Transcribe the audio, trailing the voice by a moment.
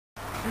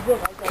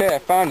Okay, I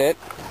found it.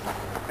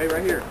 Hey,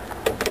 right here.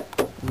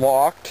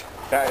 Locked.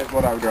 That is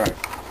what I would drive.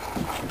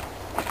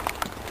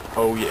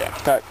 Oh yeah.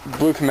 That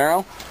blue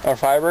Camaro or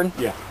Firebird?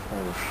 Yeah.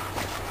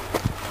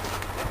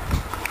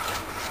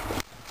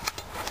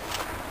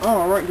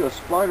 Oh, right into a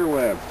spider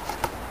web.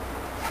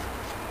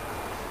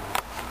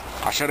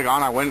 I should have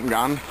gone. I went and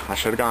gone. I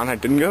should have gone. I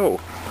didn't go.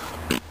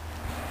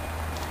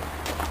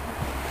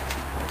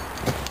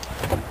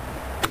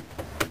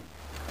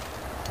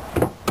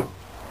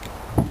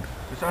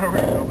 Is that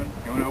already open?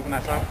 You want to open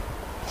that side?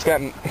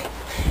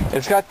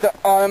 It's got the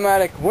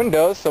automatic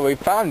windows, so we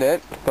found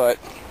it, but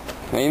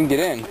I didn't get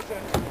in.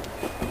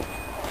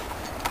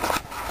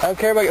 I don't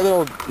care about your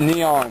little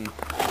neon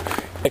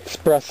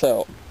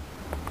espresso.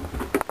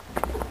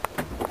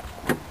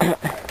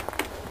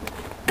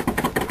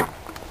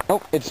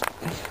 Oh, it's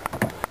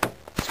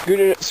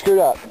screwed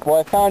up. Well,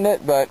 I found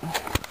it, but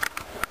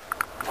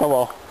oh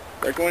well.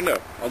 Break the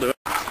window. I'll do it.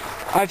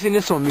 I've seen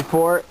this one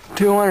before.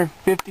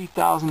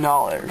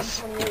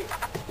 $250,000.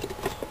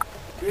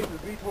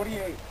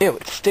 V28. Ew,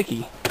 it's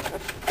sticky.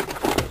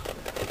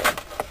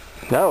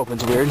 That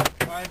opens weird.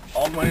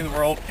 All the money in the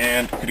world,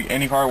 and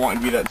any car I want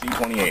to be that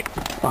Z28.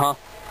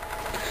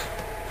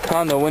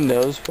 Found the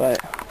windows, but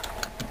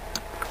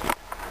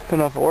don't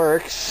know if it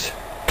works.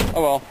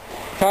 Oh well.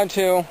 Found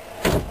two.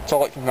 That's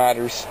all that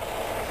matters.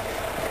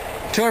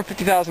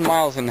 250,000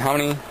 miles and how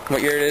many?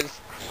 What year it is?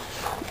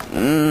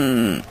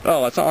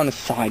 Oh, it's not on the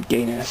side,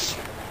 gayness.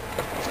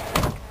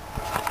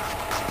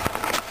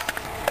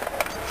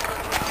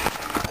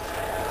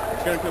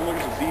 It's gonna come look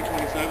at the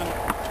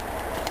Z27.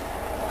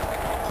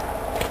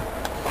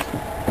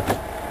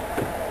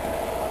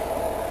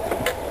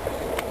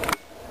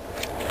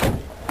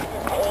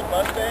 Old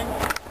Mustang.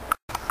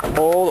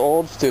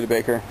 Old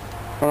Studebaker.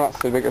 Oh, not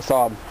Studebaker,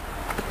 Saab.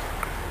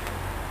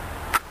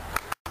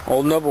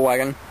 Old Nova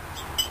wagon.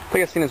 I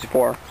think I've seen this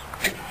before.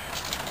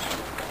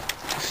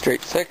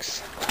 Straight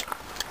 6.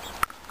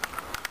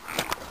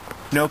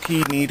 No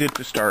key needed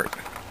to start.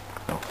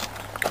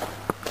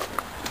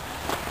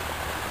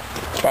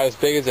 About as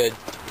big as a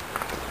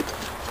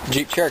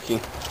Jeep Cherokee.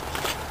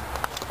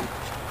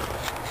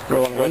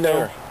 Rolling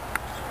window.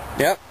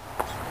 Yep.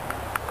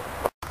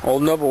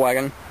 Old Nova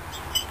wagon.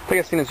 I think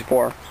I've seen this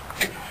before.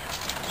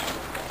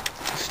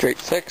 Straight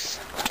 6.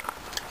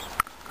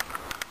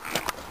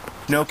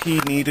 No key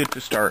needed to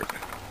start.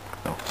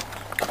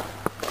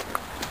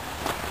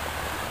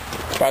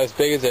 About as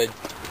big as a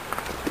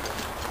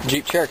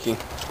Jeep Cherokee.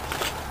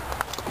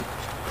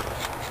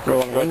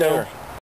 Rolling window.